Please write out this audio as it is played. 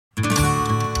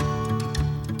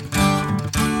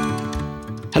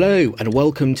Hello and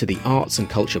welcome to the Arts and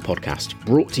Culture podcast,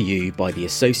 brought to you by the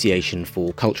Association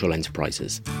for Cultural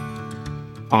Enterprises.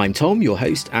 I'm Tom, your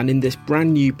host, and in this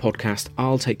brand new podcast,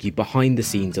 I'll take you behind the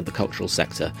scenes of the cultural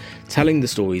sector, telling the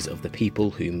stories of the people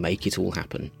who make it all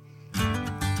happen.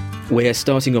 We're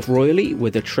starting off royally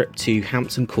with a trip to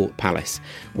Hampton Court Palace,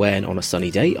 when on a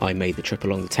sunny day I made the trip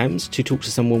along the Thames to talk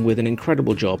to someone with an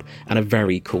incredible job and a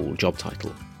very cool job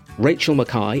title. Rachel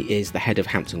Mackay is the head of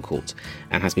Hampton Court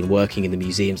and has been working in the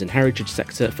museums and heritage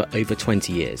sector for over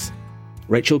 20 years.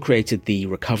 Rachel created the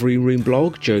Recovery Room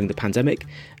blog during the pandemic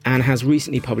and has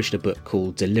recently published a book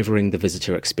called Delivering the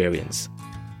Visitor Experience.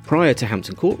 Prior to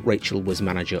Hampton Court, Rachel was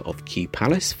manager of Kew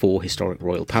Palace for Historic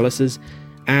Royal Palaces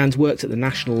and worked at the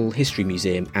National History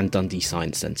Museum and Dundee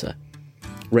Science Centre.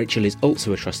 Rachel is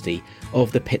also a trustee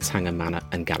of the Pitshanger Manor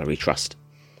and Gallery Trust.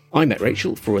 I met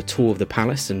Rachel for a tour of the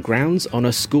palace and grounds on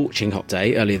a scorching hot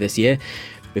day earlier this year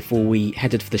before we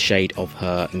headed for the shade of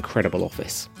her incredible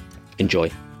office. Enjoy.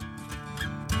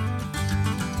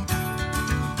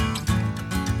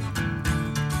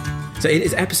 So it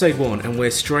is episode 1 and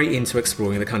we're straight into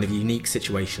exploring the kind of unique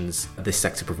situations this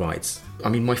sector provides. I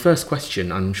mean, my first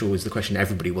question, I'm sure is the question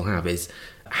everybody will have, is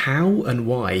how and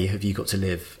why have you got to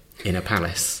live in a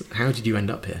palace? How did you end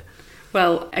up here?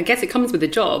 Well, I guess it comes with a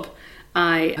job.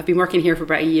 I have been working here for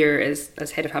about a year as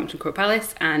head of Hampton Court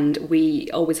Palace, and we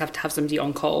always have to have somebody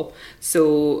on call.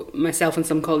 So myself and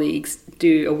some colleagues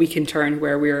do a week in turn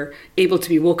where we're able to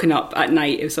be woken up at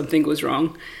night if something goes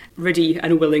wrong, ready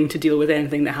and willing to deal with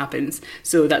anything that happens.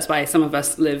 So that's why some of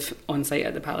us live on site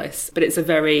at the palace. But it's a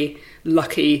very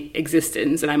lucky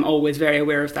existence, and I'm always very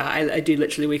aware of that. I do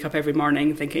literally wake up every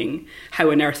morning thinking, how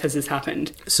on earth has this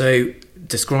happened? So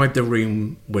describe the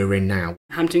room we're in now.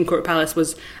 Hampton Court Palace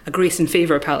was a grace and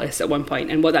favour palace at one point,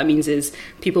 and what that means is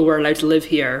people were allowed to live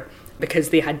here because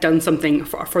they had done something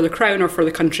for the crown or for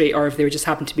the country, or if they just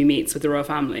happened to be mates with the royal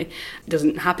family. It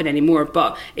doesn't happen anymore,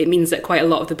 but it means that quite a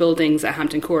lot of the buildings at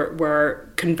Hampton Court were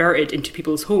converted into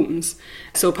people's homes.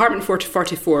 So apartment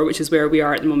 444, which is where we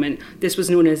are at the moment, this was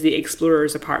known as the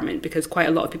explorer's apartment because quite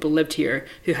a lot of people lived here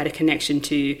who had a connection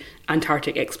to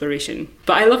Antarctic exploration.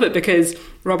 But I love it because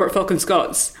Robert Falcon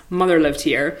Scott's mother lived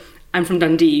here. I'm from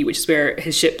Dundee, which is where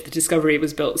his ship, the Discovery,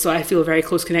 was built. So I feel a very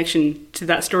close connection to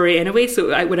that story in a way.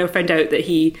 So when I found out that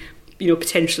he,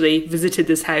 potentially visited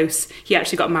this house, he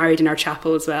actually got married in our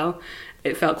chapel as well.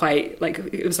 It felt quite like,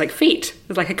 it was like fate. It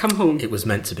was like a come home. It was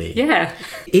meant to be. Yeah.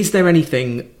 Is there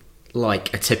anything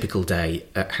like a typical day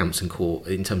at Hampton Court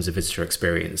in terms of visitor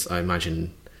experience? I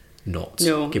imagine not,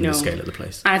 given the scale of the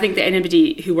place. I think that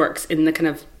anybody who works in the kind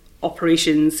of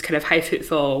operations, kind of high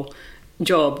footfall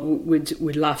job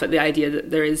would laugh at the idea that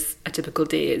there is a typical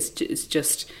day. It's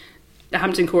just the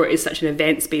Hampton Court is such an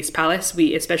events-based palace.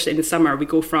 We, especially in the summer, we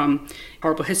go from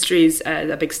Horrible Histories,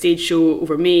 a big stage show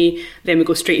over May, then we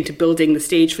go straight into building the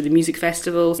stage for the music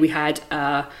festival. We had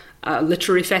a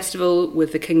literary festival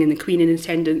with the King and the Queen in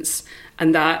attendance,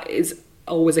 and that is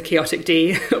always a chaotic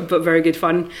day, but very good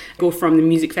fun. Go from the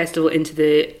music festival into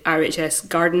the RHS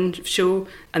garden show,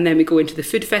 and then we go into the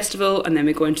food festival, and then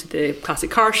we go into the classic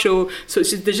car show. So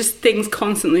there's just things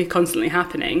constantly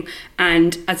happening.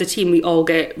 And as a team, we all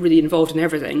get really involved in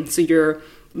everything. So you're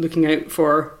looking out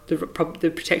for the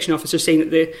protection officer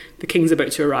saying that the king's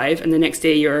about to arrive, and the next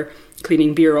day you're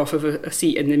cleaning beer off of a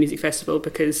seat in the music festival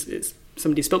because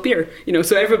somebody spilled beer.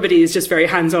 So everybody is just very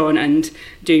hands-on and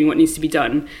doing what needs to be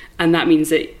done. And that means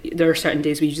that there are certain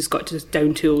days where you just got to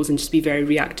down tools and just be very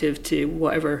reactive to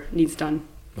whatever needs done.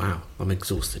 Wow, I'm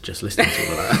exhausted just listening to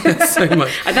all of that. So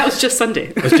much. And that was just Sunday.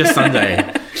 It was just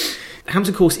Sunday.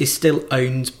 Hampton Court is still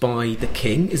owned by the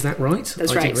King, is that right?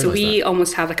 That's right. So we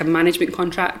almost have like a management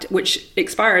contract which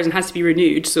expires and has to be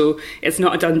renewed. So it's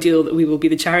not a done deal that we will be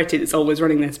the charity that's always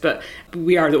running this, but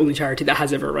we are the only charity that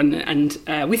has ever run it,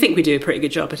 and we think we do a pretty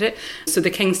good job at it. So the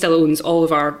King still owns all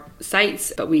of our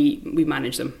sites, but we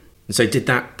manage them. So did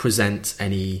that present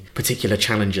any particular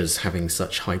challenges having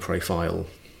such high-profile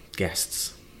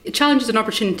guests? Challenges and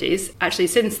opportunities. Actually,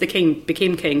 since the King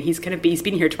became King, he's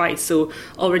been here twice, so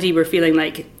already we're feeling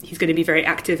like he's going to be very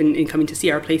active in coming to see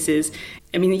our places.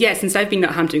 I mean, since I've been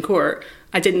at Hampton Court,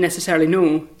 I didn't necessarily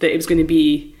know that it was going to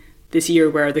be this year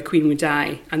where the Queen would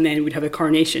die and then we'd have a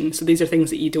coronation. So these are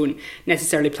things that you don't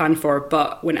necessarily plan for,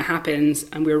 but when it happens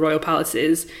and we're royal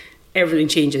palaces, everything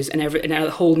changes and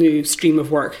a whole new stream of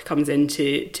work comes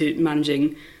into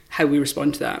managing how we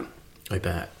respond to that. I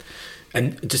bet.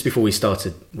 And just before we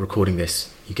started recording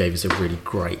this, you gave us a really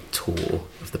great tour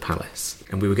of the palace.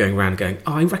 And we were going around going,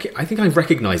 I think I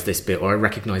recognise this bit, or I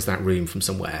recognise that room from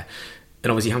somewhere. And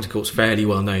obviously Hampton Court's fairly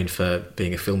well known for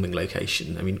being a filming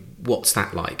location. I mean, what's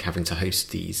that like, having to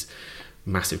host these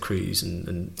massive crews,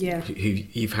 and who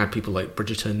you've had people like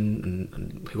Bridgerton,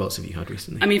 and who else have you had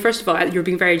recently? I mean, first of all, you're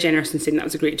being very generous in saying that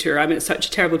was a great tour. I'm such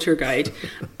a terrible tour guide.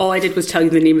 All I did was tell you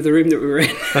the name of the room that we were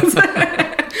in.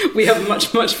 We have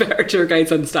much better tour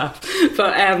guides on staff,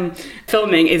 but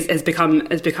filming has become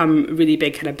really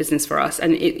big kind of business for us,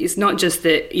 and it's not just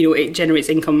that it generates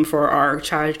income for our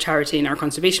charity and our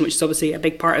conservation, which is obviously a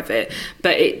big part of it,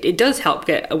 but it does help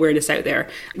get awareness out there.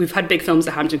 We've had big films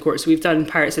at Hampton Court, so we've done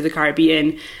Pirates of the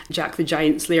Caribbean, Jack the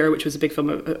Giant Slayer, which was a big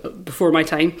film before my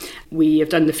time. We have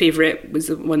done The Favourite, was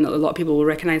the one that a lot of people will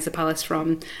recognise the palace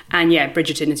from, and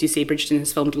Bridgerton, as you say, Bridgerton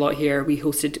has filmed a lot here. We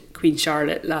hosted Queen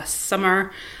Charlotte last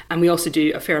summer. And we also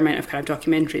do a fair amount of kind of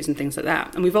documentaries and things like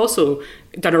that. And we've also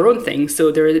done our own thing. So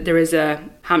there is a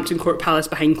Hampton Court Palace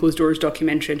Behind Closed Doors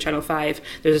documentary on Channel 5.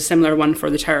 There's a similar one for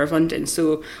the Tower of London.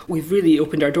 So we've really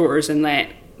opened our doors and let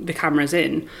the cameras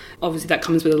in. Obviously that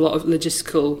comes with a lot of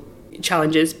logistical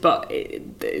challenges, but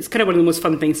it's kind of one of the most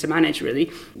fun things to manage, really.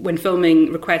 When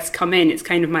filming requests come in, it's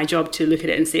kind of my job to look at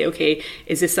it and say, okay,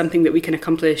 is this something that we can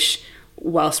accomplish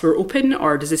whilst we're open,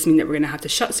 or does this mean that we're going to have to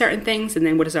shut certain things? And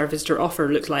then what does our visitor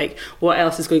offer look like? What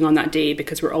else is going on that day,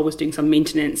 because we're always doing some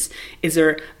maintenance? Is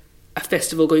there a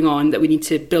festival going on that we need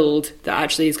to build that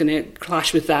actually is going to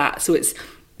clash with that? So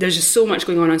there's just so much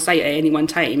going on site at any one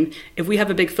time. If we have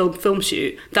a big film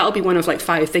shoot, that'll be one of like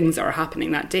 5 things that are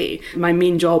happening that day. My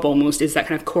main job almost is that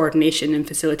kind of coordination and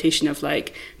facilitation of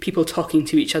like people talking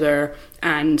to each other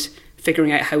and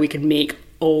figuring out how we can make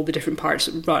all the different parts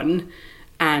run,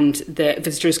 and the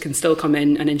visitors can still come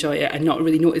in and enjoy it and not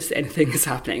really notice that anything is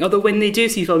happening. Although when they do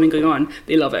see filming going on,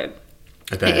 they love it.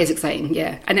 It is exciting,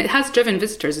 yeah. And it has driven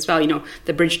visitors as well.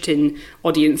 The Bridgerton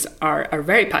audience are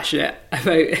very passionate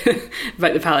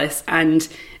about the palace. And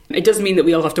it doesn't mean that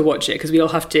we all have to watch it, because we all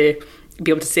have to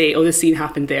be able to say, oh, this scene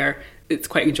happened there. It's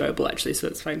quite enjoyable, actually, so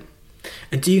it's fine.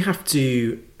 And do you have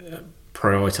to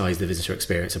prioritise the visitor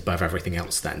experience above everything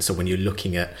else then? So when you're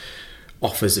looking at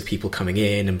offers of people coming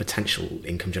in and potential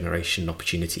income generation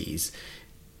opportunities,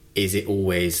 is it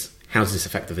always, how does this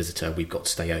affect the visitor? We've got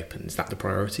to stay open. Is that the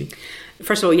priority?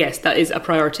 First of all, yes, that is a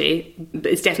priority.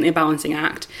 It's definitely a balancing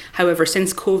act. However,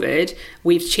 since COVID,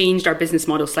 we've changed our business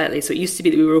model slightly. So it used to be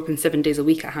that we were open 7 days a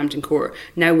week at Hampton Court.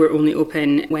 Now we're only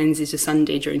open Wednesday to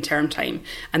Sunday during term time.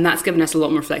 And that's given us a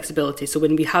lot more flexibility. So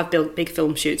when we have big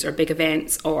film shoots or big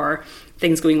events or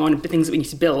things going on, things that we need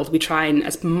to build, we try and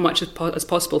as much as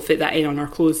possible fit that in on our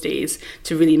closed days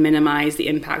to really minimise the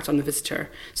impact on the visitor.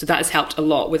 So that has helped a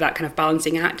lot with that kind of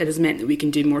balancing act. It has meant that we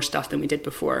can do more stuff than we did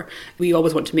before. We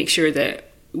always want to make sure that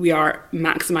we are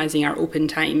maximising our open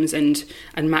times and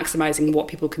maximising what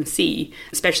people can see,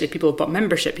 especially if people have bought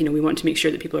membership. We want to make sure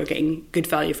that people are getting good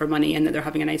value for money and that they're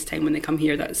having a nice time when they come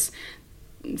here. That's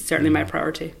certainly my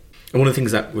priority. And one of the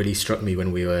things that really struck me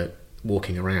when we were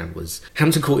walking around was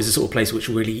Hampton Court is the sort of place which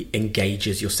really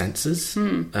engages your senses.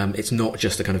 It's not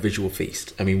just a kind of visual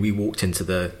feast. I mean, we walked into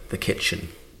the kitchen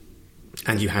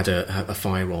and you had a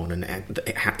fire on, and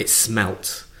it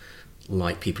smelt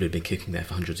like people who'd been cooking there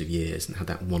for hundreds of years and had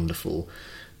that wonderful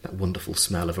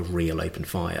smell of a real open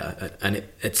fire. And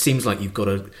it seems like you've got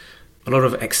a lot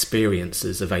of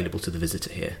experiences available to the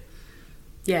visitor here.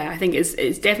 Yeah, I think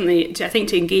it's definitely, I think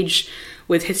to engage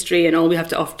with history and all we have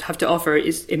to offer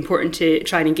is important to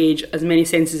try and engage as many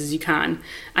senses as you can.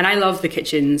 And I love the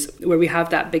kitchens where we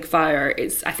have that big fire.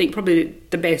 It's, I think, probably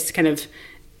the best kind of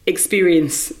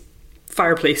experience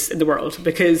fireplace in the world,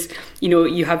 because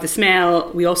you have the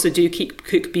smell. We also do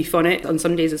cook beef on it on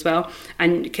some days as well,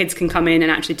 and kids can come in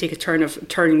and actually take a turn of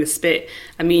turning the spit.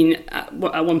 I mean, at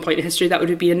one point in history that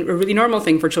would be a really normal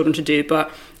thing for children to do,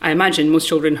 but I imagine most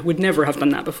children would never have done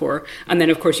that before. And then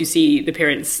of course you see the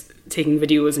parents taking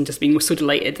videos and just being so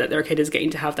delighted that their kid is getting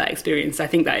to have that experience. I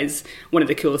think that is one of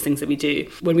the coolest things that we do.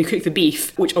 When we cook the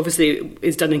beef, which obviously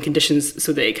is done in conditions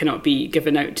so that it cannot be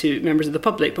given out to members of the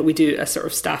public, but we do a sort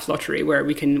of staff lottery where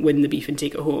we can win the beef and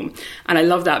take it home. And I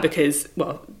love that because,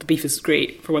 well, the beef is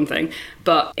great for one thing,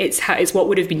 but it's what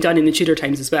would have been done in the Tudor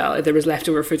times as well. If there was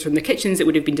leftover food from the kitchens, it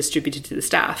would have been distributed to the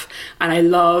staff. And I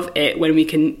love it when we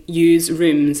can use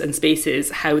rooms and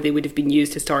spaces how they would have been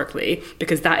used historically,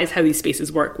 because that is how these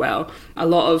spaces work well. A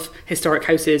lot of historic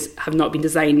houses have not been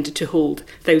designed to hold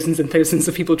thousands and thousands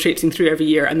of people traipsing through every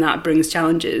year, and that brings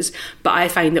challenges. But I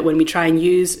find that when we try and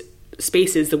use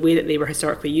spaces the way that they were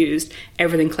historically used,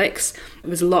 everything clicks. There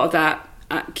was a lot of that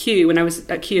at Kew. When I was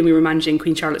at Kew and we were managing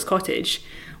Queen Charlotte's cottage,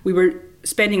 we were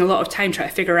spending a lot of time trying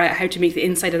to figure out how to make the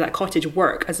inside of that cottage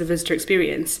work as a visitor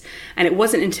experience. And it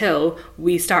wasn't until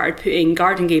we started putting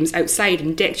garden games outside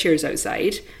and deck chairs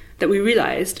outside that we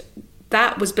realised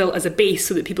that was built as a base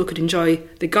so that people could enjoy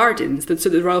the gardens, so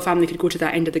the royal family could go to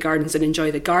that end of the gardens and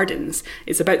enjoy the gardens.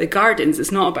 It's about the gardens,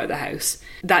 it's not about the house.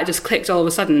 That just clicked all of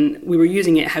a sudden. We were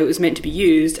using it how it was meant to be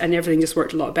used, and everything just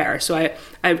worked a lot better. So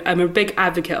I'm a big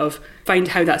advocate of find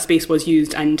how that space was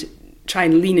used and try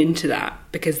and lean into that,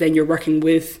 because then you're working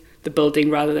with the building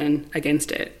rather than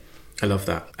against it. I love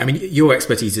that. I mean, your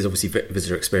expertise is obviously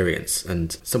visitor experience,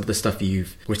 and some of the stuff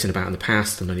you've written about in the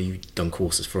past, and I know you've done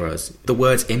courses for us, the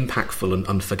words impactful and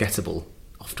unforgettable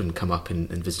often come up in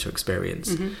visitor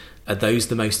experience. Mm-hmm. Are those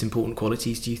the most important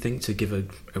qualities, do you think, to give a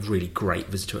really great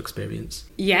visitor experience?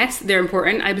 Yes, they're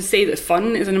important. I would say that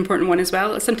fun is an important one as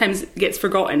well. It sometimes gets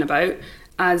forgotten about.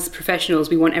 As professionals,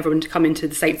 we want everyone to come into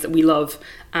the sites that we love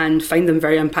and find them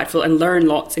very impactful and learn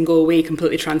lots and go away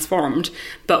completely transformed.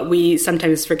 But we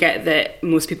sometimes forget that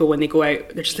most people, when they go out,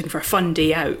 they're just looking for a fun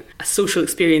day out, a social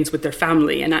experience with their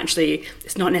family. And actually,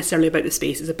 it's not necessarily about the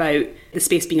space. It's about the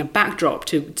space being a backdrop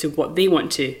to what they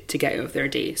want to get out of their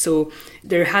day. So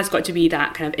there has got to be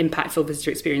that kind of impactful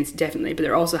visitor experience, definitely. But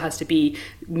there also has to be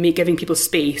giving people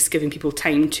space, giving people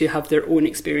time to have their own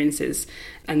experiences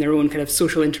and their own kind of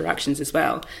social interactions as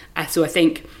well. So I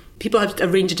think people have a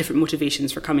range of different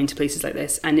motivations for coming to places like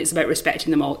this, and it's about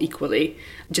respecting them all equally.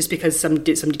 Just because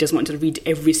somebody doesn't want to read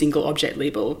every single object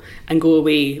label and go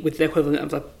away with the equivalent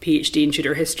of a PhD in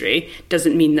Tudor history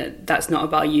doesn't mean that that's not a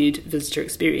valued visitor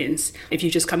experience. If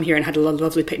you just come here and had a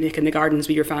lovely picnic in the gardens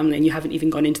with your family and you haven't even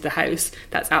gone into the house,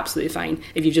 that's absolutely fine.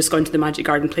 If you've just gone to the Magic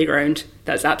Garden playground,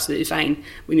 that's absolutely fine.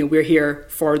 We're here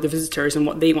for the visitors and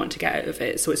what they want to get out of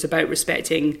it. So it's about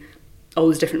respecting all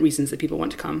those different reasons that people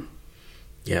want to come.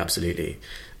 Yeah, absolutely.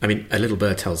 I mean, a little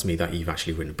bird tells me that you've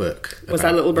actually written a book. Was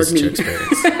that little bird me?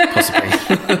 Experience, possibly.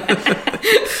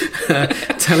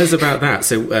 Tell us about that.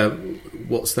 So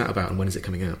what's that about and when is it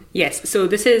coming out? Yes, so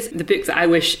this is the book that I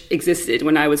wish existed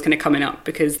when I was kind of coming up,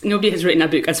 because nobody has written a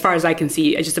book, as far as I can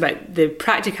see, it's just about the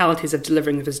practicalities of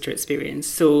delivering the visitor experience.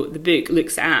 So the book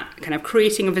looks at kind of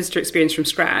creating a visitor experience from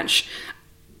scratch.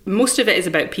 Most of it is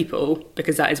about people,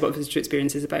 because that is what visitor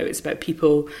experience is about. It's about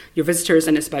people, your visitors,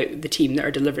 and it's about the team that are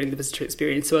delivering the visitor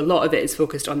experience. So a lot of it is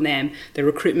focused on them, the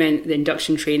recruitment, the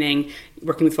induction training,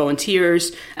 working with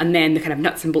volunteers, and then the kind of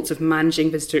nuts and bolts of managing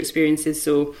visitor experiences.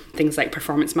 So things like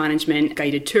performance management,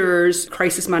 guided tours,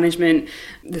 crisis management.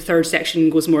 The third section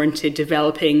goes more into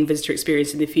developing visitor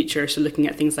experience in the future. So looking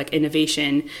at things like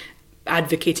innovation,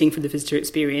 advocating for the visitor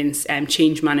experience,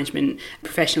 change management,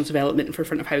 professional development for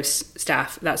front of house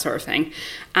staff, that sort of thing.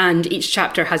 And each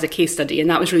chapter has a case study, and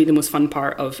that was really the most fun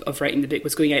part of writing the book,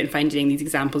 was going out and finding these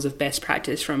examples of best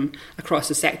practice from across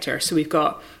the sector. So we've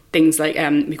got things like,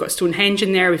 we've got Stonehenge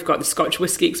in there, we've got the Scotch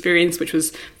whisky experience, which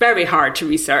was very hard to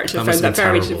research. I found that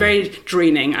very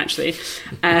draining, actually.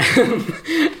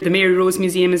 The Mary Rose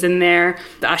Museum is in there,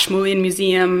 the Ashmolean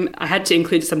Museum. I had to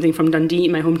include something from Dundee,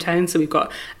 my hometown, so we've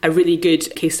got a really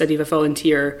good case study of a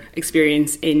volunteer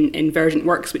experience in Verdant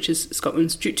Works, which is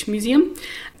Scotland's Jute Museum.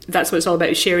 That's what it's all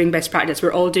about, sharing best practice.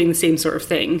 We're all doing the same sort of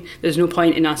thing. There's no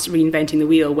point in us reinventing the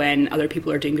wheel when other people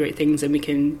are doing great things and we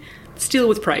can steal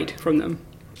with pride from them.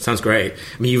 Sounds great.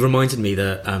 I mean, you reminded me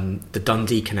that the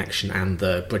Dundee connection and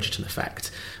the Bridgerton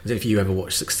effect. I don't know if you ever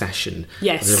watched Succession.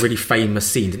 Yes. There's a really famous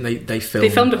scene, didn't they? They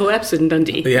filmed a whole episode in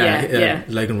Dundee. Yeah.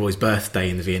 Logan Roy's birthday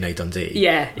in the V&A Dundee.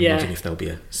 Yeah. I'm wondering if there'll be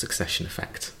a Succession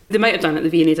effect. They might have done it at the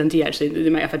V&A Dundee, actually. They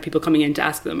might have had people coming in to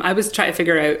ask them. I was trying to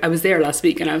figure out, I was there last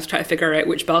week and I was trying to figure out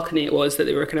which balcony it was that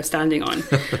they were kind of standing on.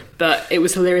 But it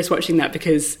was hilarious watching that,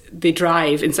 because they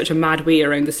drive in such a mad way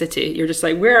around the city. You're just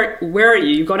like, where are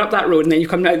you? You've gone up that road and then you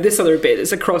come out this other bit.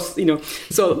 It's across,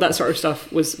 so that sort of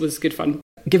stuff was good fun.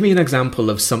 Give me an example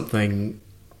of something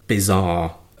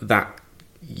bizarre that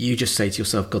you just say to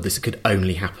yourself, God, this could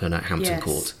only happen at Hampton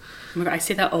Court. Oh my God, I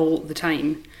say that all the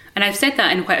time. And I've said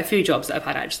that in quite a few jobs that I've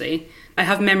had, actually. I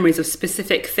have memories of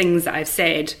specific things that I've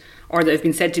said or that have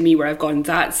been said to me where I've gone,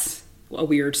 that's a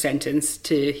weird sentence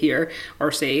to hear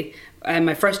or say.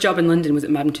 My first job in London was at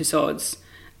Madame Tussauds.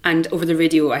 And over the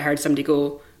radio, I heard somebody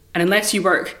go, and unless you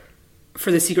work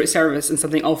for the Secret Service and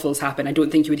something awful has happened, I don't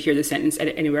think you would hear this sentence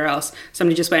anywhere else.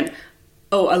 Somebody just went,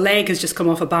 oh, a leg has just come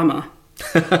off Obama.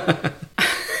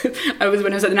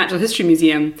 When I was at the Natural History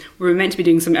Museum, we were meant to be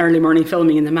doing some early morning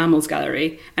filming in the Mammals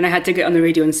Gallery, and I had to get on the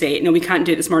radio and say, no, we can't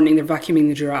do it this morning, they're vacuuming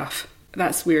the giraffe.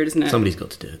 That's weird, isn't it? Somebody's got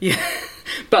to do it. Yeah.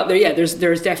 But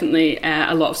there's definitely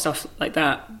a lot of stuff like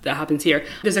that happens here.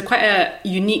 There's quite a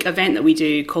unique event that we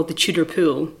do called the Tudor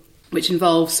Pool, which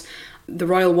involves the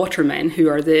royal watermen, who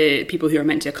are the people who are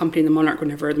meant to accompany the monarch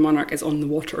whenever the monarch is on the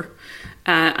water.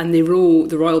 And they row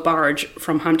the royal barge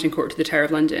from Hampton Court to the Tower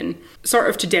of London, sort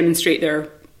of to demonstrate their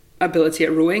ability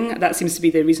at rowing. That seems to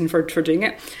be the reason for doing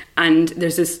it. And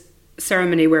there's this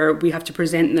ceremony where we have to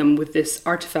present them with this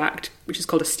artefact, which is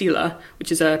called a stela,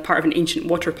 which is a part of an ancient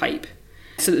water pipe,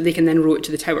 so that they can then row it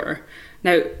to the tower.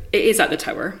 Now, it is at the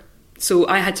tower, so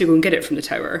I had to go and get it from the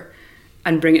tower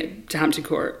and bring it to Hampton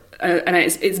Court. And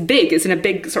it's big, it's in a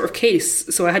big sort of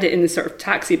case, so I had it in this sort of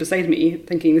taxi beside me,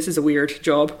 thinking this is a weird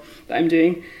job that I'm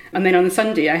doing. And then on the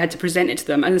Sunday, I had to present it to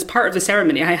them, and as part of the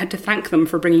ceremony, I had to thank them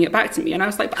for bringing it back to me. And I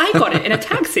was like, but I got it in a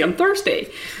taxi on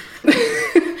Thursday.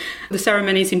 The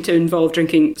ceremony seemed to involve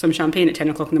drinking some champagne at 10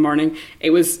 o'clock in the morning.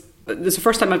 This is the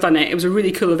first time I've done it. It was a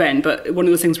really cool event, but one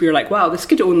of those things we were like, wow, this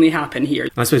could only happen here.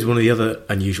 I suppose one of the other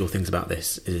unusual things about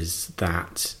this is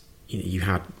that you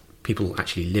had people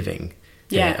actually living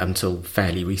here until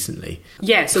fairly recently.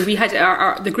 Yeah, so we had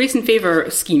the Grace and Favour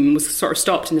scheme was sort of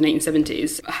stopped in the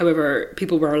 1970s. However,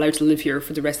 people were allowed to live here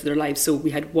for the rest of their lives. So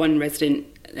we had one resident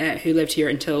who lived here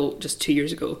until just 2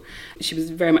 years ago. She was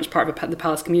very much part of the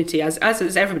palace community, as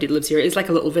is everybody that lives here. It's like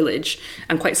a little village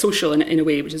and quite social in a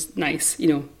way, which is nice.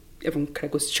 Everyone kind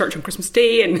of goes to church on Christmas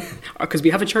Day, and because we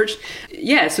have a church.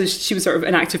 Yeah, so she was sort of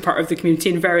an active part of the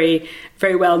community and very,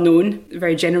 very well known,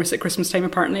 very generous at Christmas time.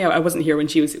 Apparently, I wasn't here when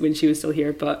she was still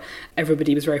here, but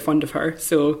everybody was very fond of her.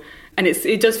 So, and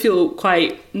it does feel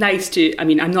quite nice to. I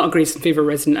mean, I'm not a Grace and Favour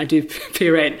resident. I do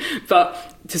pay rent,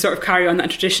 but to sort of carry on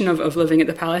that tradition of living at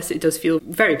the palace, it does feel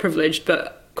very privileged,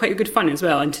 but quite a good fun as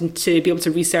well, and to be able to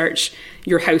research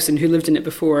your house and who lived in it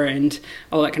before and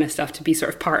all that kind of stuff, to be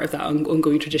sort of part of that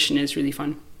ongoing tradition is really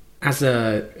fun. As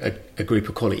a group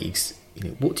of colleagues,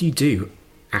 what do you do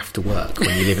after work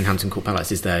when you live in Hampton Court Palace?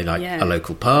 Is there a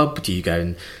local pub? Do you go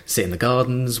and sit in the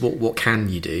gardens? What can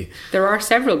you do? There are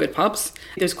several good pubs.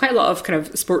 There's quite a lot of kind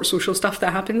of sports social stuff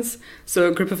that happens. So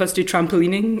a group of us do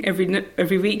trampolining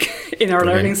every week in our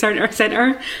learning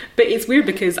centre. But it's weird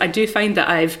because I do find that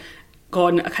I've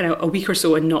gone a week or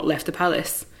so and not left the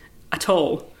palace at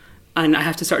all, and I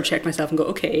have to sort of check myself and go,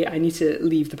 okay, I need to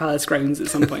leave the palace grounds at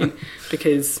some point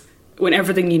because when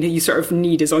everything you sort of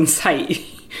need is on site,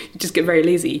 you just get very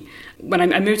lazy.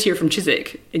 When I moved here from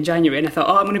Chiswick in January, and I thought,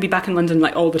 I'm going to be back in London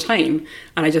all the time,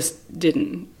 and I just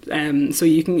didn't. So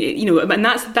you can, and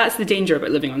that's the danger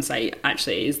about living on site.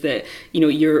 Actually, is that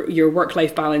your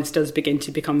work-life balance does begin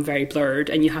to become very blurred,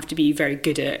 and you have to be very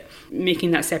good at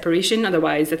making that separation.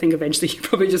 Otherwise, I think eventually you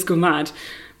probably just go mad.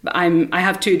 But I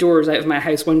have 2 doors out of my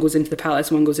house. One goes into the palace,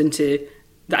 one goes into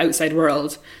the outside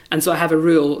world, and so I have a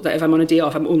rule that if I'm on a day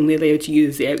off, I'm only allowed to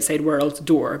use the outside world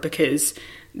door, because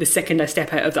the second I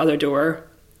step out of the other door,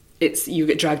 you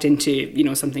get dragged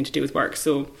into something to do with work.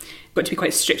 So you've got to be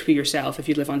quite strict with yourself if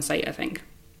you live on site, I think.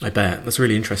 I bet. That's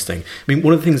really interesting. I mean,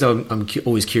 one of the things I'm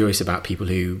always curious about people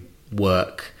who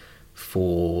work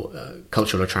for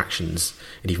cultural attractions,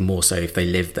 and even more so if they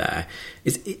live there,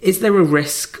 is there a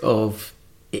risk of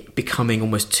it becoming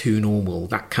almost too normal,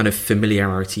 that kind of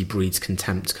familiarity breeds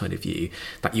contempt kind of view,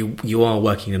 that you are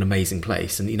working in an amazing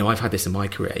place, and I've had this in my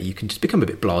career, you can just become a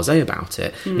bit blasé about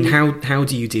it. I mean, how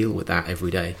do you deal with that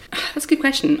every day? That's a good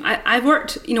question. I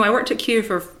worked at Kew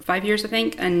for 5 years, I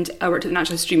think, and I worked at the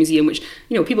Natural History Museum, which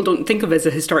people don't think of as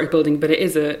a historic building, but it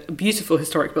is a beautiful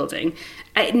historic building.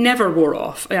 It never wore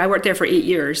off. I worked there for 8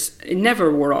 years. It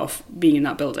never wore off being in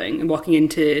that building and walking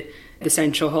into the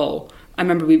Central Hall. I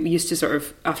remember we used to sort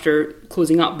of, after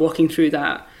closing up, walking through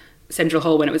that Central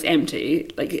Hall when it was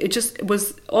empty, it just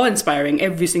was awe-inspiring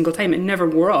every single time. It never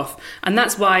wore off. And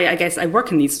that's why I guess I work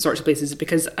in these sorts of places,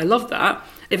 because I love that.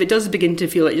 If it does begin to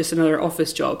feel like just another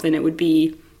office job, then it would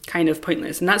be kind of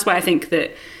pointless. And that's why I think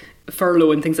that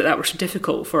furlough and things like that were so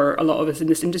difficult for a lot of us in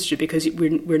this industry, because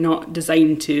we're not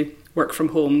designed to work from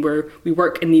home. We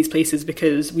work in these places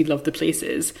because we love the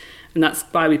places. And that's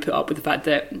why we put up with the fact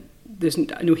that there's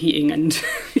no heating and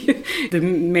the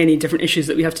many different issues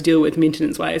that we have to deal with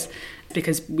maintenance-wise,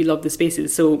 because we love the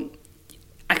spaces. So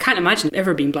I can't imagine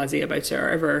ever being blasé about it or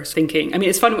ever thinking... I mean,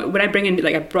 it's fun when I bring in...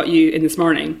 I brought you in this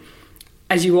morning.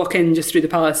 As you walk in just through the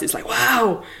palace, it's like,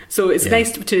 wow! So it's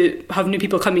nice to have new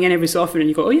people coming in every so often, and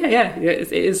you go, oh, yeah,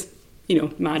 it is...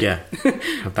 mad. Yeah,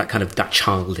 have that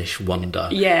childish wonder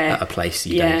at a place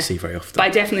you don't see very often. But I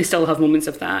definitely still have moments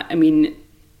of that. I mean...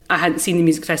 I hadn't seen the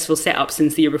music festival set up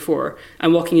since the year before,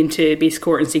 and walking into Base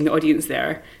Court and seeing the audience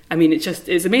there, I mean,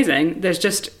 it's amazing.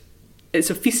 It's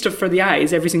a feast for the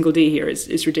eyes every single day here.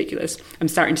 It's ridiculous. I'm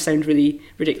starting to sound really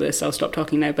ridiculous, so I'll stop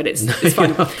talking now, but it's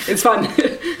fun. It's fun.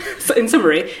 So in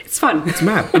summary, it's fun. It's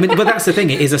mad. I mean, but that's the thing.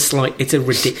 It's a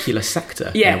ridiculous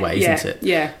sector in a way, isn't it?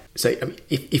 Yeah. So I mean,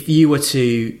 if you were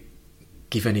to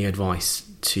give any advice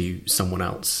to someone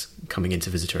else coming into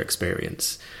visitor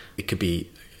experience, it could be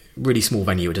really small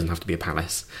venue, it doesn't have to be a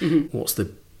palace. What's the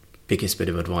biggest bit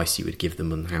of advice you would give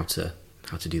them on how to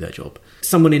how to do their job.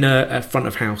 Someone in a front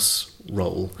of house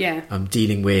role,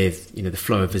 dealing with the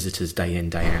flow of visitors day in,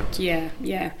 day out.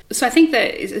 Yeah. So I think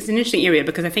that it's an interesting area,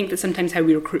 because I think that sometimes how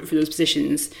we recruit for those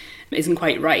positions isn't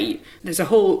quite right. There's a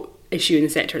whole issue in the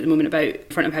sector at the moment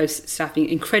about front of house staff being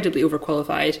incredibly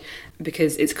overqualified,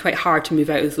 because it's quite hard to move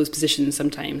out of those positions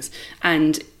sometimes.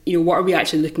 And what are we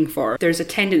actually looking for? There's a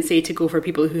tendency to go for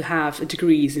people who have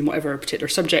degrees in whatever particular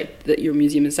subject that your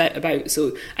museum is about.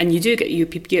 So, and you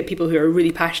get people who are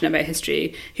really passionate about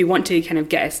history, who want to kind of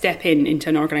get a step into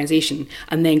an organisation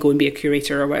and then go and be a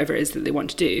curator or whatever it is that they want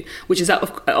to do, which is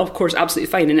of course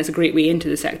absolutely fine, and it's a great way into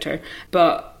the sector.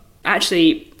 But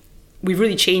actually, we've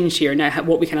really changed here now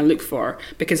what we kind of look for,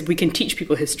 because we can teach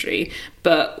people history,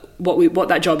 but what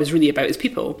that job is really about is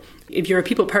people. If you're a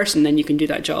people person, then you can do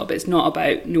that job. It's not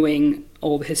about knowing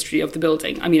all the history of the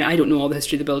building. I mean, I don't know all the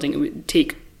history of the building. It would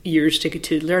take years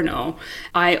to learn it all.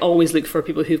 I always look for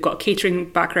people who've got catering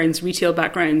backgrounds, retail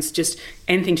backgrounds, just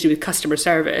anything to do with customer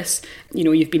service.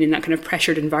 You've been in that kind of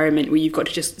pressured environment where you've got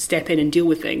to just step in and deal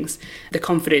with things. The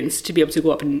confidence to be able to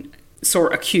go up and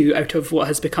sort a queue out of what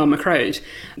has become a crowd,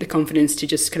 the confidence to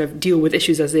just kind of deal with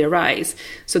issues as they arise.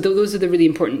 So those are the really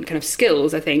important kind of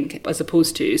skills, I think, as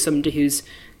opposed to somebody who's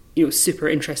super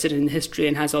interested in history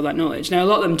and has all that knowledge. Now, a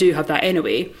lot of them do have that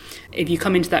anyway. If you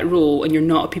come into that role and you're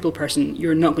not a people person,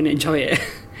 you're not going to enjoy it.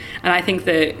 And I think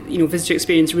that visitor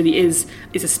experience really is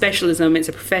a specialism. It's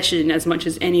a profession as much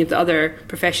as any of the other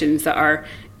professions that are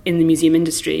in the museum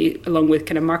industry, along with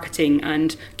kind of marketing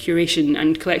and curation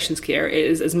and collections care. It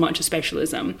is as much a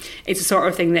specialism. It's a sort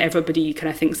of thing that everybody kind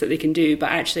of thinks that they can do, but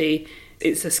actually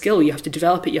it's a skill. You have to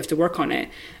develop it, you have to work on it.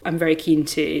 I'm very keen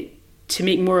to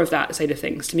make more of that side of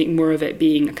things, to make more of it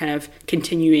being a kind of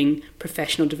continuing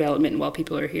professional development while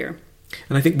people are here.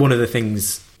 And I think one of the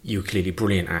things you're clearly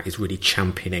brilliant at is really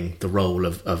championing the role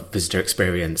of visitor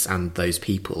experience and those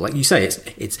people. Like you say,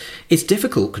 it's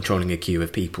difficult controlling a queue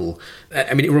of people.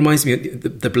 I mean, it reminds me of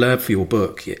the blurb for your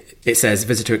book. It says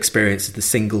visitor experience is the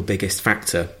single biggest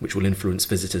factor which will influence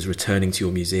visitors returning to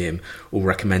your museum or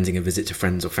recommending a visit to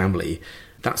friends or family.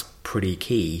 That's pretty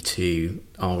key to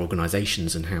our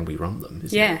organisations and how we run them,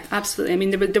 isn't it? Yeah, absolutely. I mean,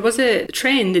 there was a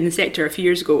trend in the sector a few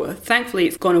years ago. Thankfully,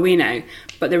 it's gone away now.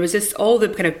 But there was all the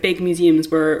kind of big museums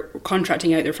were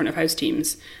contracting out their front of house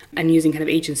teams and using kind of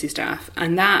agency staff.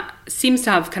 And that seems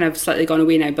to have kind of slightly gone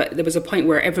away now. But there was a point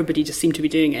where everybody just seemed to be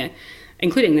doing it,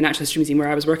 including the Natural History Museum where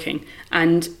I was working.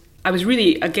 And I was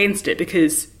really against it,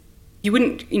 because you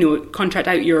wouldn't, contract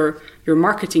out your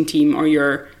marketing team or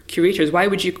your curators. Why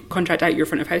would you contract out your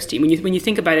front of house team? When you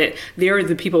think about it, they're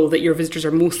the people that your visitors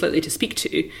are most likely to speak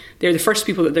to. They're the first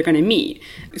people that they're going to meet.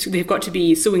 So they've got to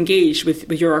be so engaged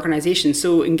with your organisation,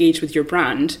 so engaged with your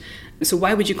brand. So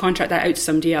why would you contract that out to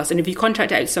somebody else? And if you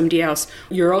contract it out to somebody else,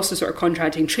 you're also sort of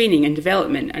contracting training and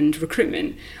development and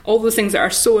recruitment, all those things that are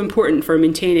so important for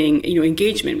maintaining,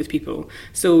 engagement with people.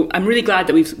 So I'm really glad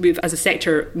that we've as a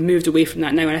sector moved away from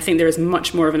that now, and I think there is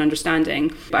much more of an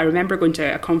understanding. But I remember going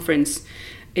to a conference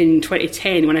in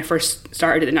 2010 when I first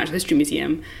started at the Natural History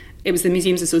Museum. It was the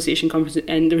Museums Association conference,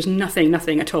 and there was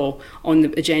nothing at all on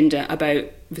the agenda about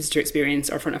visitor experience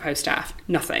or front of house staff.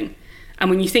 Nothing. And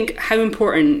when you think how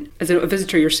important, as a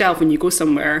visitor yourself, when you go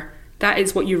somewhere, that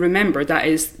is what you remember. That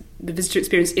is, the visitor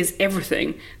experience is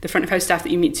everything. The front of house staff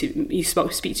that you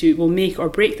speak to will make or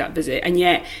break that visit. And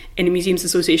yet, in a Museums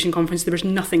Association conference, there was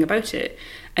nothing about it.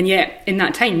 And yet, in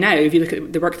that time now, if you look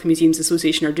at the work the Museums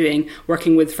Association are doing,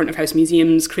 working with front of house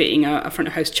museums, creating a front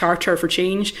of house charter for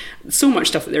change, so much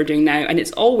stuff that they're doing now, and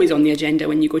it's always on the agenda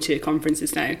when you go to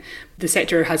conferences now. The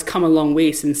sector has come a long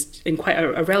way since, in quite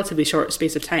a relatively short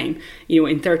space of time.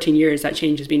 In 13 years, that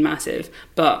change has been massive.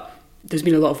 But there's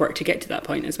been a lot of work to get to that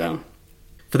point as well.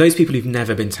 For those people who've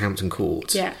never been to Hampton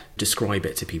Court, yeah, describe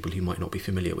it to people who might not be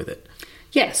familiar with it.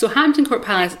 Yeah, so Hampton Court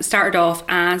Palace started off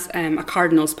as a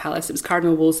cardinal's palace. It was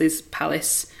Cardinal Wolsey's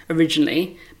palace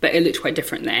originally, but it looked quite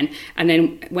different then. And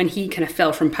then when he kind of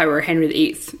fell from power, Henry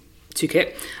VIII took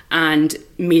it and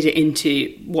made it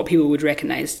into what people would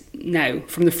recognise now,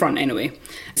 from the front anyway.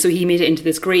 So he made it into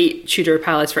this great Tudor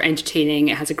palace for entertaining.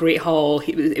 It has a great hall.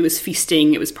 It was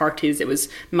feasting, it was parties, it was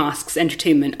masques,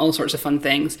 entertainment, all sorts of fun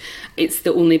things. It's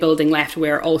the only building left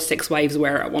where all 6 wives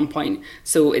were at one point.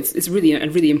 So it's really a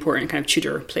really important kind of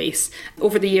Tudor place.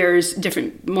 Over the years,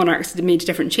 different monarchs made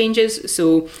different changes.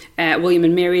 So William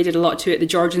and Mary did a lot to it. The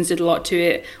Georgians did a lot to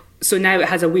it. So now it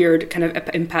has a weird kind of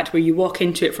impact where you walk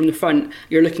into it from the front,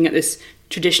 you're looking at this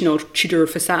traditional Tudor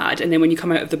facade, and then when you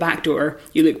come out of the back door,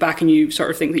 you look back and you sort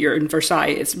of think that you're in Versailles.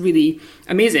 It's really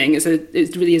amazing.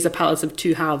 It really is a palace of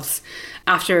two halves.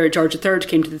 After George III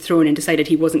came to the throne and decided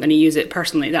he wasn't going to use it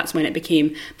personally, that's when it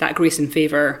became that grace and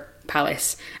favour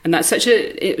palace. And that's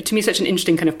to me, such an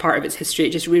interesting kind of part of its history.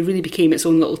 It just really became its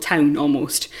own little town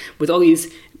almost, with all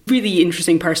these really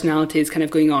interesting personalities kind of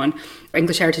going on.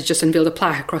 English Heritage just unveiled a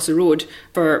plaque across the road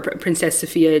for Princess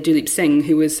Sophia Duleep Singh,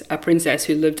 who was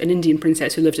an Indian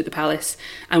princess who lived at the palace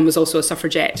and was also a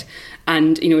suffragette.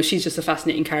 And, she's just a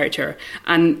fascinating character.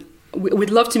 And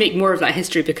we'd love to make more of that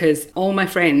history, because all my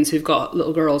friends who've got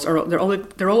little girls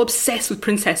they're all obsessed with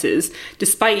princesses,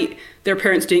 despite their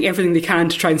parents doing everything they can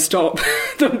to try and stop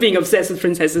them being obsessed with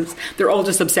princesses. They're all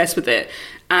just obsessed with it.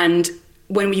 And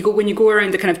when you go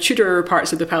around the kind of Tudor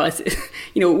parts of the palace,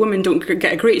 women don't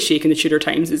get a great shake in the Tudor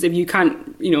times. As if you can't,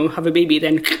 have a baby,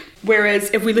 then.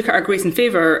 Whereas if we look at our Grace and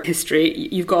Favour history,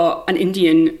 you've got an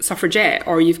Indian suffragette,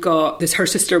 or you've got her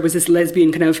sister was this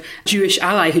lesbian kind of Jewish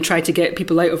ally who tried to get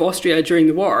people out of Austria during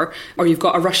the war, or you've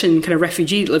got a Russian kind of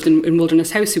refugee that lived in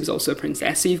Wilderness House who was also a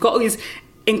princess. So you've got all these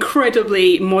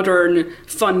incredibly modern,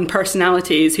 fun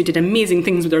personalities who did amazing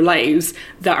things with their lives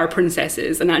that are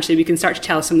princesses. And actually we can start to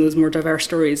tell some of those more diverse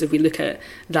stories if we look at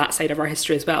that side of our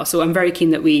history as well. So I'm very keen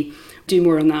that we do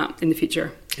more on that in the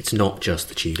future. It's not just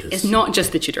the Tudors. It's not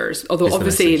just the Tudors, although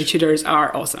obviously the Tudors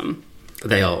are awesome.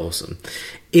 They are awesome.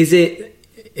 Is it,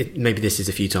 maybe this is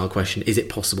a futile question, is it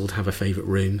possible to have a favourite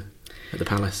room at the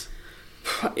palace?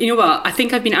 You know what? I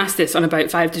think I've been asked this on about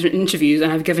 5 different interviews,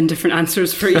 and I've given different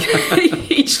answers for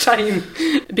each time,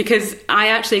 because I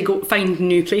actually go find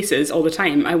new places all the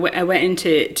time. I went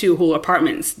into 2 whole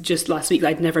apartments just last week that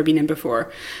I'd never been in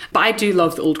before. But I do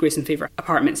love the old Grace and Favour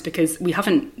apartments, because we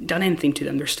haven't done anything to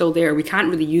them. They're still there. We can't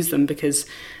really use them because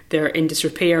they're in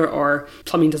disrepair, or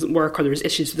plumbing doesn't work, or there's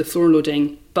issues with the floor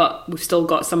loading. But we've still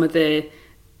got some of the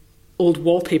old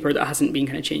wallpaper that hasn't been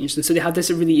kind of changed, and so they have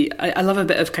this really, I love a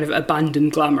bit of kind of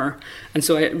abandoned glamour, and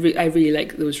so I really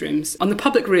like those rooms. On the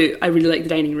public route, I really like the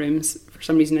dining rooms. For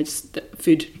some reason, the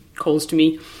food calls to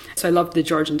me, so I love the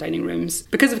Georgian dining rooms.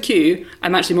 Because of Kew,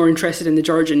 I'm actually more interested in the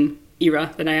Georgian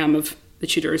era than I am of the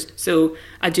Tudors, so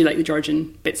I do like the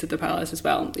Georgian bits of the palace as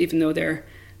well, even though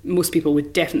most people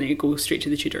would definitely go straight to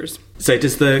the Tudors. So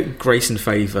does the Grace and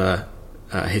Favour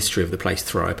history of the place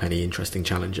throw up any interesting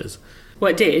challenges? Well,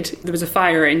 it did. There was a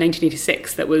fire in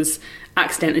 1986 that was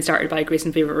accidentally started by a Grace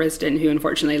and Favour resident who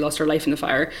unfortunately lost her life in the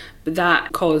fire. But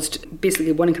that caused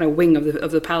basically one kind of wing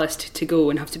of the palace to go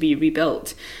and have to be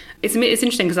rebuilt. It's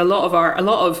interesting because a lot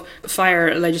of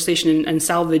fire legislation and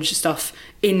salvage stuff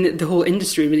in the whole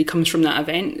industry really comes from that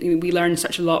event. We learned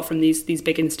such a lot from these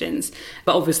big incidents.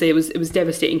 But obviously it was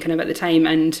devastating kind of at the time.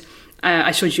 And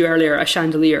I showed you earlier a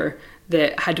chandelier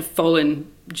that had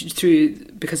fallen through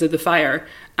because of the fire,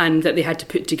 and that they had to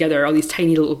put together all these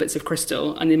tiny little bits of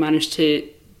crystal, and they managed to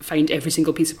find every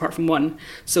single piece apart from one.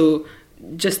 So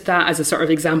just that as a sort of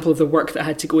example of the work that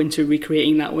had to go into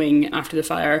recreating that wing after the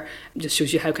fire just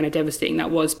shows you how kind of devastating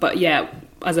that was. But yeah,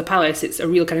 as a palace, it's a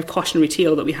real kind of cautionary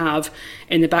tale that we have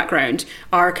in the background.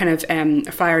 Our kind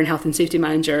of fire and health and safety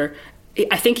manager,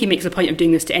 I think he makes a point of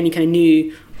doing this to any kind of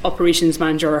new operations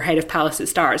manager or head of palace that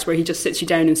starts, where he just sits you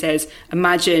down and says,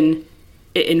 imagine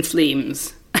it in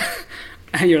flames.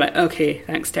 And you're like, okay,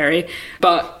 thanks, Terry.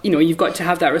 But, you've got to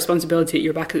have that responsibility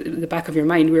at the back of your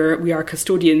mind. We are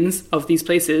custodians of these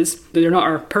places. They're not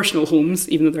our personal homes,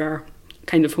 even though they're our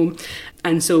kind of home.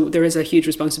 And so there is a huge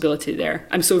responsibility there.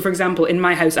 And so, for example, in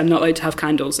my house, I'm not allowed to have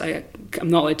candles. I'm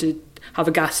not allowed to have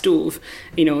a gas stove.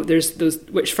 There's those,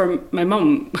 which for my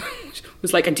mum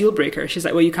was like a deal breaker. She's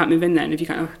like, well, you can't move in then if you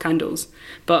can't have candles.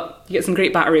 But you get some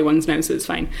great battery ones now, so it's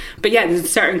fine. But yeah, there's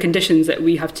certain conditions that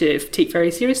we have to take very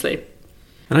seriously.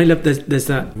 And I love there's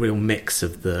that real mix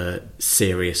of the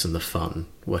serious and the fun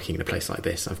working in a place like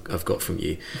this I've got from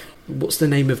you. What's the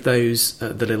name of those,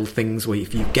 the little things where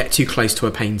if you get too close to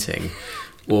a painting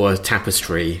or a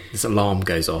tapestry, this alarm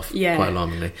goes off quite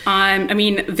alarmingly? I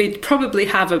mean, they'd probably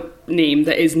have a name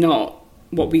that is not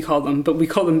what we call them, but we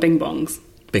call them bing bongs.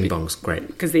 Bing bongs, great.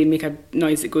 Because they make a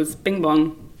noise that goes bing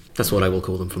bong. That's what I will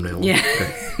call them from now on. Yeah.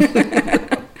 Okay.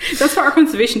 That's what our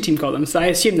conservation team call them, so I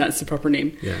assume that's the proper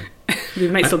name. Yeah. They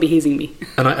might still be hazing me.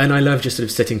 And I love just sort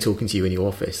of sitting talking to you in your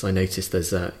office. I noticed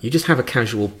you just have a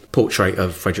casual portrait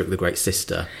of Frederick the Great's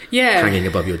sister hanging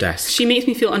above your desk. She makes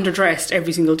me feel underdressed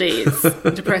every single day. It's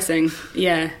depressing.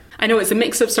 Yeah. I know, it's a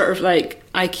mix of sort of like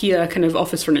IKEA kind of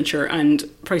office furniture and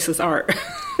priceless art.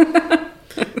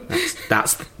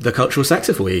 That's the cultural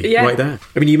sector for you, right there.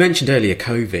 I mean, you mentioned earlier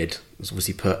COVID has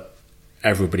obviously put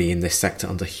everybody in this sector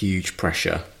under huge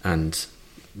pressure and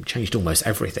changed almost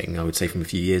everything, I would say, from a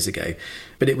few years ago.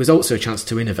 But it was also a chance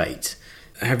to innovate.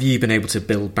 Have you been able to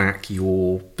build back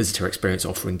your visitor experience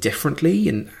offering differently?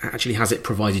 And actually, has it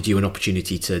provided you an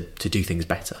opportunity to do things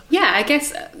better? Yeah, I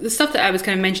guess the stuff that I was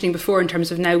kind of mentioning before in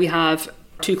terms of now we have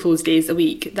 2 closed days a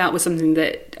week, that was something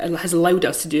that has allowed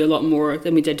us to do a lot more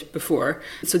than we did before.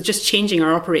 So just changing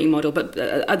our operating model. But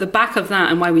at the back of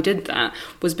that, and why we did that,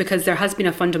 was because there has been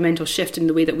a fundamental shift in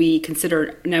the way that we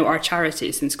consider now our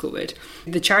charity since COVID.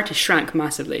 The charity shrank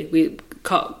massively. We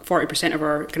cut 40% of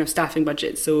our kind of staffing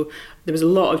budget. So there was a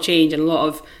lot of change and a lot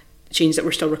of change that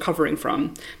we're still recovering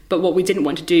from. But what we didn't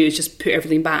want to do is just put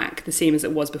everything back the same as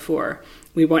it was before.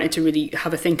 We wanted to really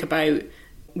have a think about,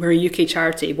 we're a UK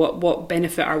charity, what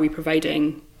benefit are we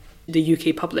providing the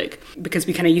UK public? Because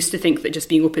we kind of used to think that just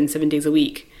being open 7 days a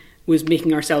week was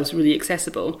making ourselves really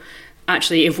accessible.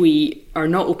 Actually, if we are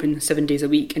not open 7 days a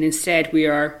week and instead we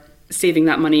are saving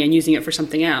that money and using it for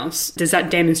something else, does that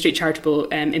demonstrate charitable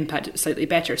impact slightly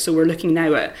better? So we're looking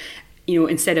now at,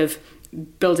 instead of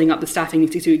building up the staffing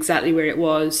to exactly where it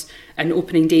was and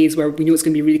opening days where we know it's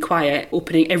going to be really quiet,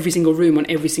 opening every single room on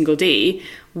every single day,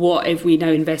 what if we now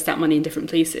invest that money in different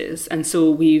places? And so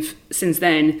we've since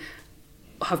then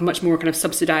have much more kind of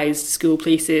subsidised school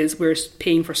places. We're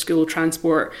paying for school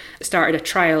transport, started a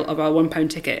trial of a £1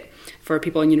 ticket for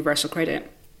people on universal credit.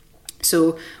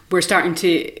 So we're starting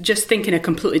to just think in a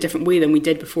completely different way than we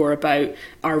did before about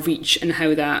our reach and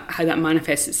how that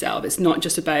manifests itself. It's not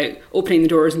just about opening the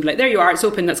doors and be like, there you are, it's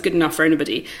open, that's good enough for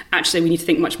anybody. Actually, we need to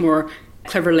think much more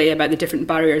cleverly about the different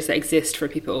barriers that exist for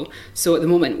people. So at the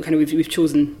moment, kind of we've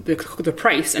chosen the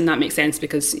price, and that makes sense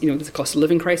because there's a cost of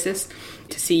living crisis.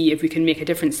 To see if we can make a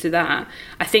difference to that,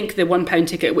 I think the £1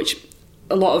 ticket, which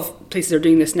a lot of places are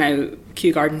doing this now.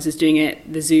 Kew Gardens is doing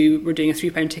it. The zoo, we're doing a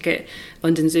 £3 ticket.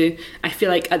 London Zoo. I feel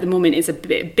like at the moment it's a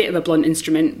bit of a blunt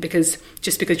instrument, because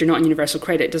just because you're not on universal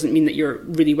credit doesn't mean that you're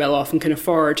really well off and can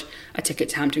afford a ticket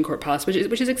to Hampton Court Palace, which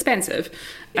is expensive.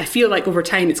 I feel like over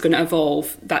time it's going to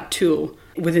evolve, that tool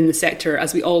within the sector,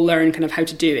 as we all learn kind of how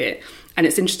to do it. And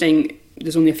it's interesting.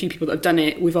 There's only a few people that have done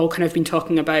it. We've all kind of been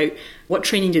talking about what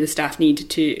training do the staff need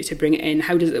to bring it in?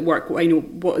 How does it work?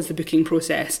 What is the booking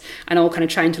process? And all kind of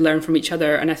trying to learn from each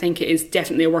other. And I think it is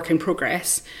definitely a work in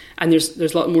progress. And there's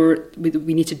a lot more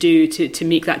we need to do to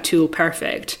make that tool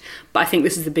perfect. But I think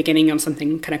this is the beginning of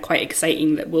something kind of quite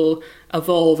exciting that will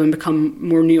evolve and become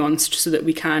more nuanced, so that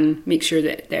we can make sure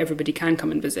that everybody can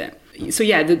come and visit. So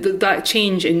yeah, that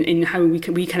change in how we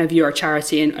kind of view our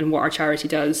charity and what our charity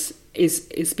does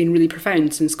it's been really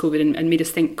profound since COVID, and made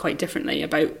us think quite differently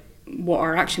about what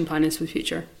our action plan is for the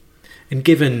future. And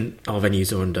given our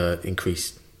venues are under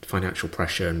increased financial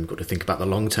pressure and we've got to think about the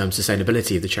long-term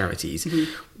sustainability of the charities,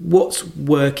 what's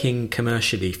working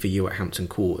commercially for you at Hampton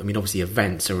Court? I mean, obviously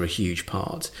events are a huge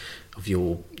part of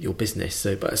your business.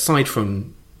 So, but aside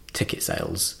from ticket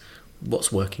sales,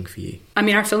 what's working for you? I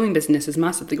mean, our filming business is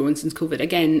massively growing since COVID.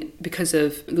 Again, because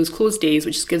of those closed days,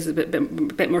 which gives a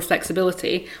bit more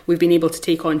flexibility, we've been able to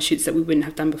take on shoots that we wouldn't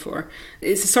have done before.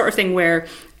 It's the sort of thing where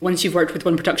once you've worked with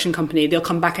one production company, they'll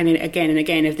come back in again and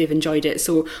again if they've enjoyed it.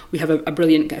 So we have a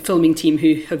brilliant filming team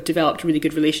who have developed really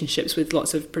good relationships with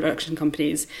lots of production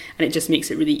companies, and it just makes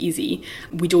it really easy.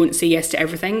 We don't say yes to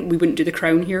everything. We wouldn't do The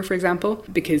Crown here, for example,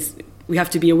 because we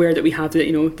have to be aware that we have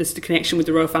this connection with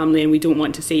the royal family, and we don't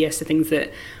want to say yes to things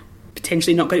that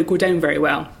potentially not going to go down very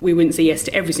well. We wouldn't say yes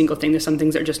to every single thing. There's some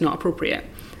things that are just not appropriate.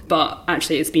 But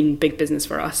actually it's been big business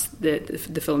for us, the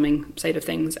filming side of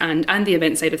things and the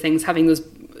event side of things. Having those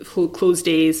closed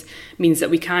days means that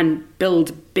we can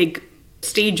build big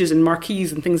stages and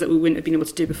marquees and things that we wouldn't have been able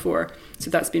to do before. So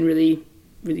that's been really,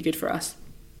 really good for us.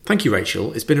 Thank you,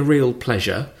 Rachel. It's been a real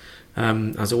pleasure.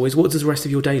 As always, what does the rest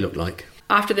of your day look like?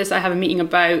 After this, I have a meeting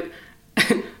about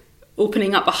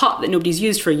opening up a hut that nobody's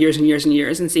used for years and years and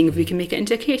years, and seeing if we can make it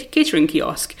into a catering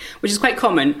kiosk, which is quite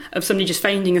common, of somebody just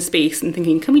finding a space and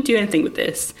thinking, can we do anything with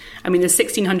this? I mean, there's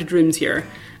 1,600 rooms here,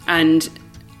 and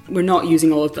we're not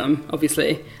using all of them,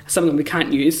 obviously. Some of them we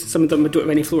can't use. Some of them don't have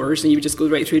any floors, and you would just go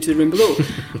right through to the room below.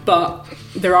 But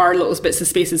there are little bits of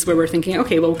spaces where we're thinking,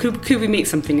 okay, well, could we make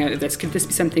something out of this? Could this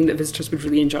be something that visitors would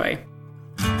really enjoy?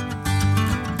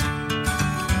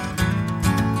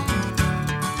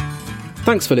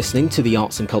 Thanks for listening to the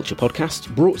Arts and Culture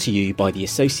podcast, brought to you by the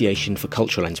Association for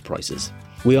Cultural Enterprises.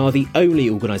 We are the only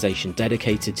organisation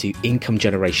dedicated to income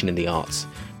generation in the arts,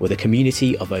 with a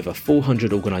community of over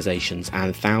 400 organisations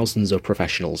and thousands of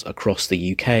professionals across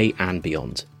the UK and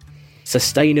beyond.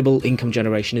 Sustainable income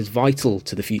generation is vital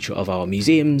to the future of our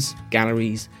museums,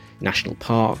 galleries, national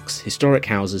parks, historic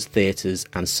houses, theatres,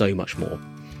 and so much more.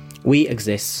 We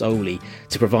exist solely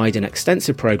to provide an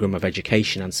extensive programme of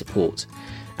education and support.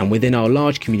 And within our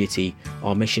large community,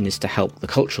 our mission is to help the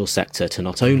cultural sector to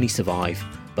not only survive,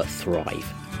 but thrive.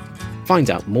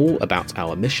 Find out more about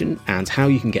our mission and how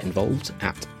you can get involved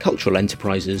at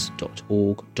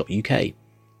culturalenterprises.org.uk.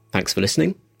 Thanks for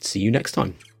listening. See you next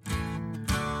time.